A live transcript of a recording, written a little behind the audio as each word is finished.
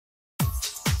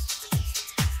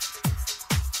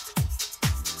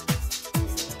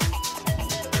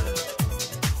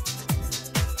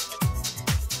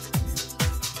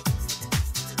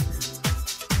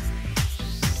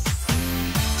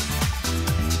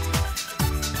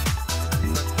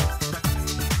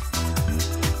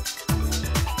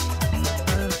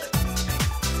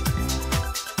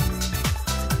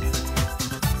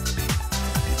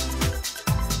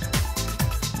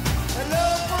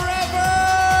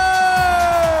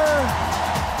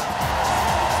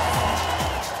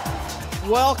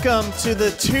Welcome to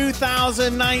the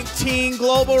 2019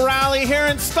 Global Rally here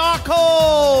in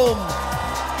Stockholm.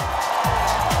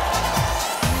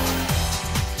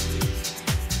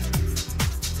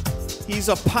 He's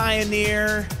a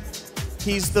pioneer.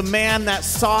 He's the man that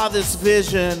saw this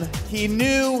vision. He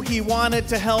knew he wanted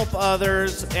to help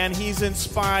others, and he's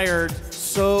inspired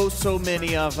so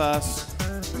many of us.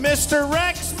 Mr.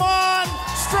 Rex Mon,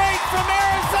 straight from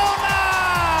Arizona!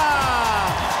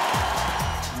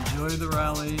 Enjoy the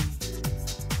rally,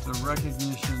 the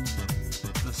recognition,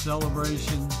 the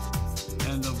celebration,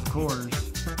 and of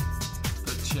course,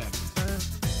 the check.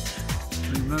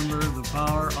 Remember, the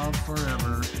power of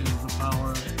forever is the power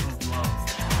of love.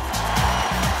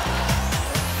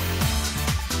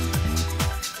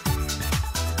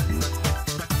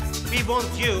 We want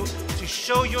you to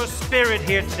show your spirit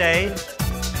here today.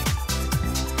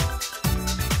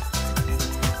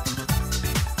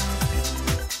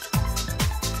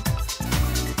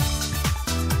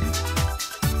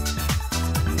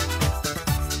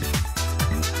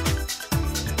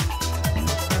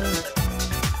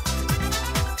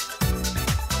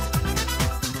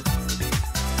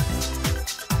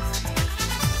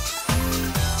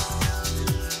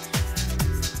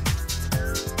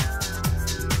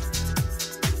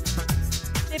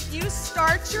 If you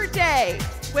start your day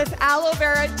with aloe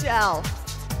vera gel,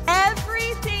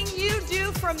 everything you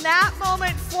do from that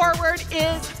moment forward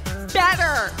is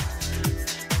better.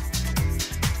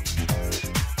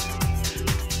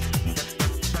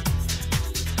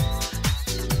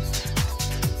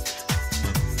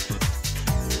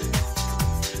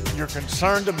 You're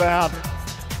concerned about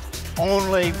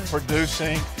only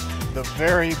producing the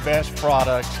very best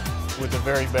product with the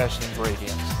very best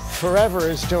ingredients. Forever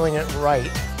is doing it right.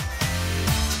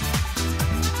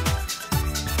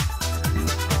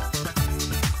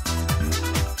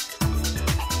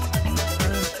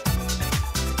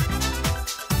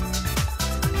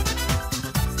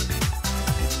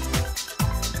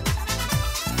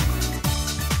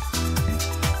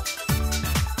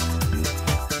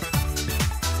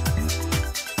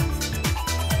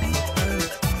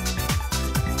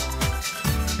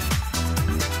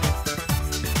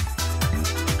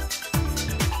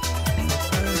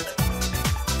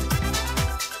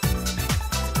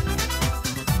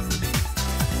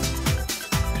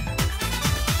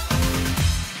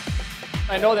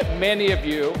 I know that many of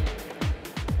you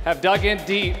have dug in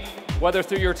deep, whether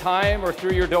through your time or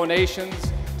through your donations,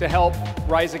 to help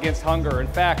rise against hunger. In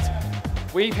fact,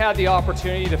 we've had the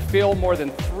opportunity to fill more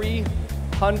than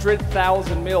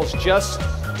 300,000 meals just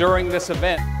during this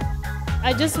event.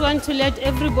 I just want to let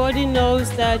everybody know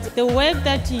that the work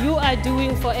that you are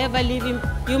doing for Ever Living,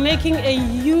 you're making a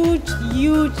huge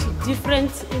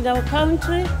difference in our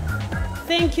country.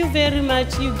 Thank you very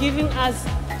much. You're giving us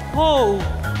hope.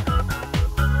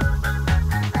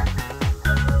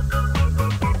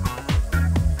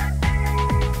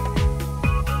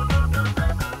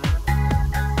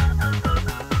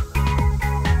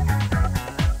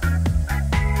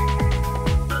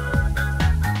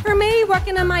 For me,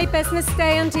 working in my business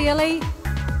day and daily,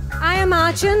 I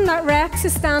imagine that Rex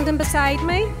is standing beside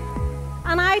me,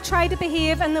 and I try to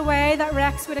behave in the way that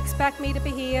Rex would expect me to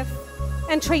behave,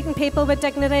 and treating people with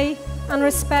dignity and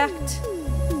respect.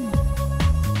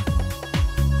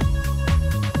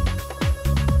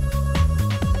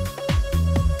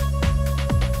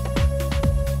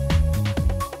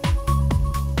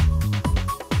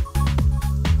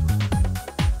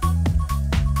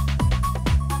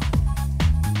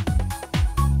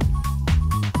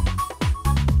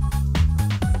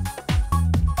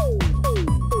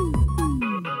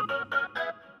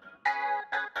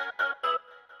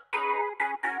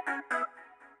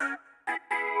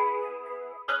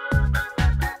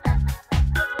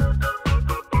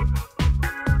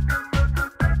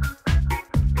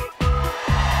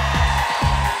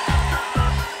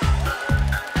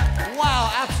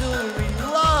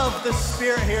 The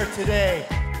spirit here today.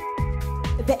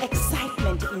 The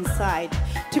excitement inside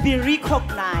to be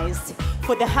recognized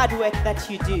for the hard work that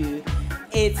you do.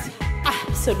 It's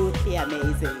absolutely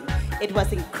amazing. It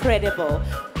was incredible.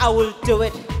 I will do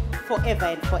it forever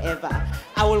and forever.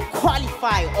 I will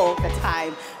qualify all the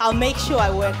time. I'll make sure I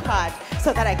work hard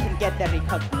so that I can get the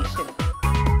recognition.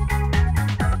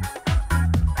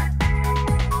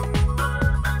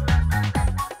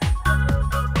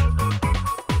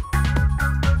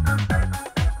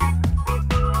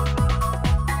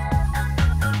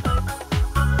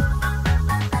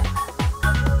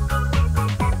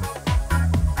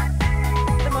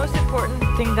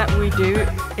 thing that we do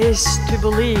is to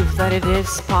believe that it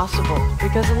is possible.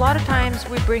 Because a lot of times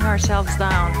we bring ourselves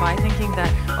down by thinking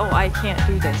that, oh, I can't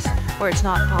do this, or it's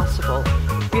not possible.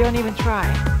 We don't even try.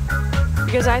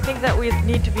 Because I think that we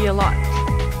need to be a lot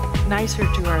nicer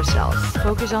to ourselves.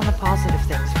 Focus on the positive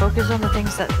things. Focus on the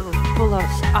things that will pull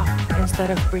us up instead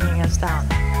of bringing us down.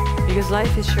 Because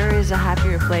life is sure is a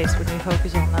happier place when we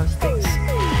focus on those things.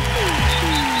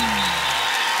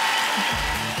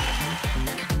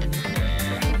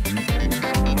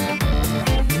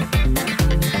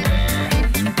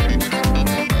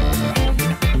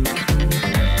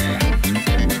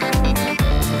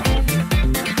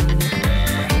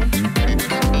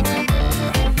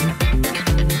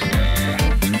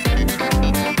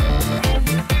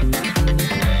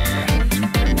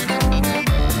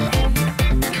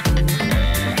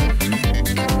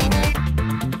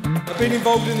 I've been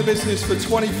involved in the business for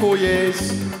 24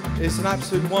 years. It's an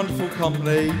absolute wonderful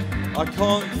company. I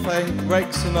can't thank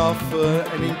Rex enough for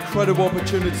an incredible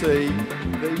opportunity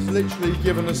that he's literally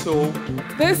given us all.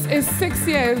 This is 6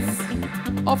 years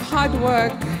of hard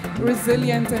work,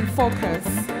 resilience and focus.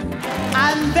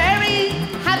 I'm very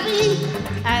happy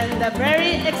and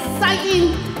very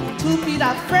exciting to be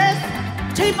the first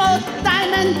triple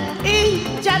diamond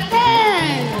in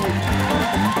Japan.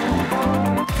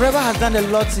 Forever has done a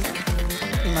lot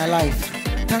in my life.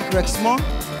 Thank Rex Mon,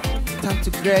 thank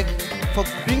to Greg for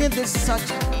bringing this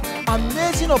such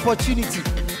amazing opportunity.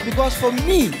 Because for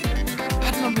me,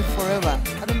 had not been Forever,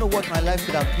 I don't know what my life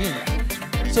could have been.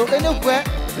 So anywhere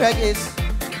Greg is,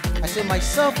 I say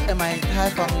myself and my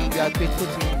entire family, we are grateful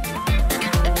to him.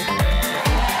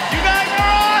 You guys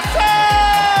are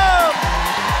awesome!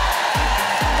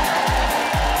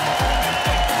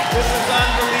 This is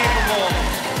unbelievable.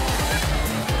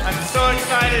 I'm so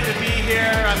excited to be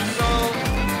here. I'm so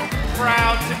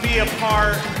proud to be a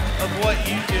part of what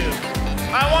you do.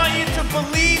 I want you to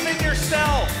believe in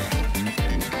yourself.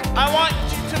 I want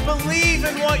you to believe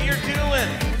in what you're doing.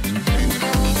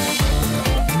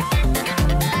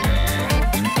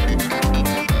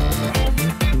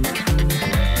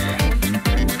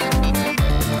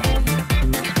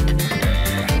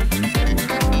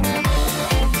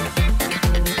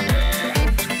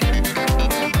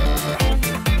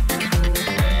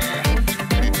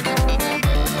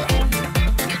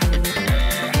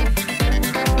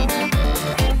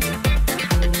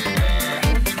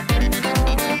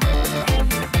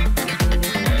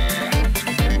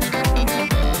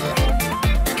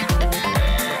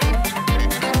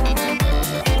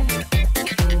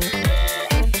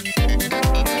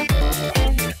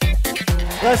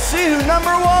 Let's see who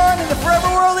number one in the Forever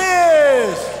World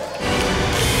is.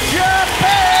 Japan!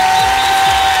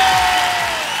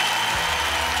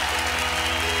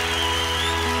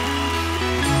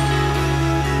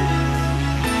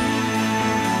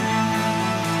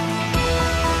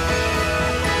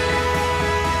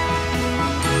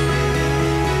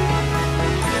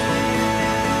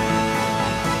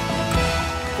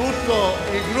 Tutto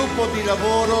il gruppo di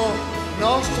lavoro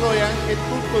nostro e anche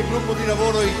tutto il gruppo di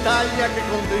lavoro Italia che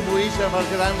contribuisce a far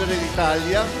grande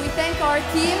l'Italia. We thank our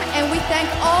team and we thank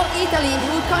all Italy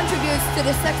who contributes to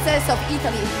the success of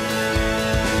Italy.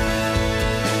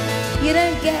 You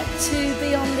don't get to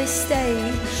be on this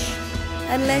stage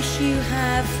unless you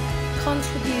have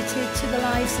contributed to the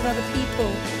lives of other people.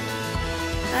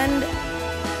 And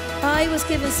I was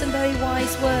given some very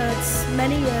wise words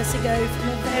many years ago from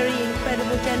a very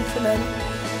incredible gentleman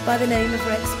by the name of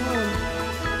Rex Mon.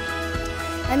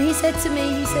 And he said to me,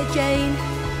 he said, Jane,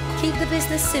 keep the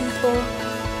business simple,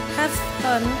 have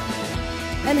fun,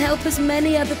 and help as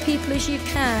many other people as you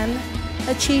can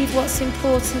achieve what's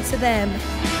important to them.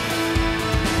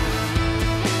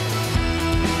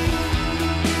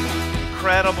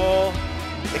 Incredible,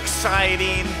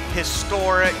 exciting,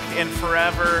 historic, and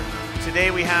forever.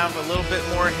 Today we have a little bit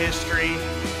more history.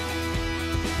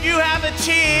 You have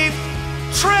achieved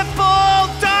triple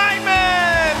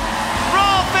diamond!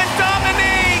 Rolf and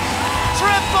Dominique,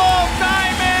 triple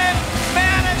diamond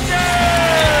managers!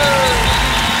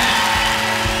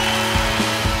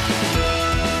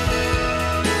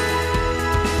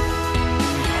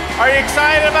 Are you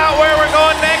excited about where we're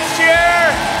going next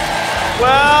year?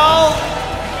 Well,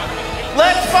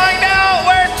 let's find out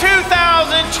where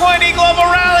 2020 Global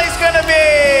Rally is going to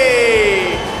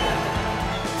be.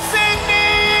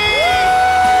 Sydney! Woo!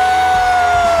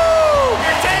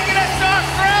 You're taking us to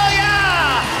Australia!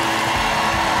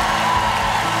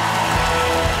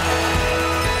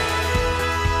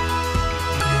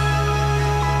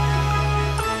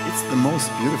 It's the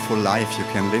most beautiful life you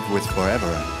can live with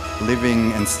forever.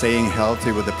 living and staying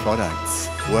healthy with the products,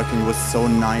 working with so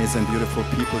nice and beautiful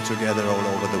people together all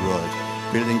over the world,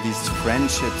 building these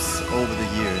friendships over the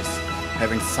years,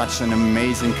 having such an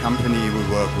amazing company we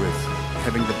work with,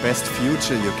 having the best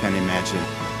future you can imagine.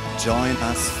 Join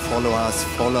us, follow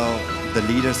the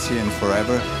leaders here in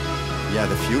Forever. Yeah,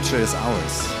 the future is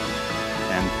ours,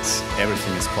 and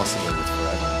everything is possible with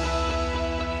Forever.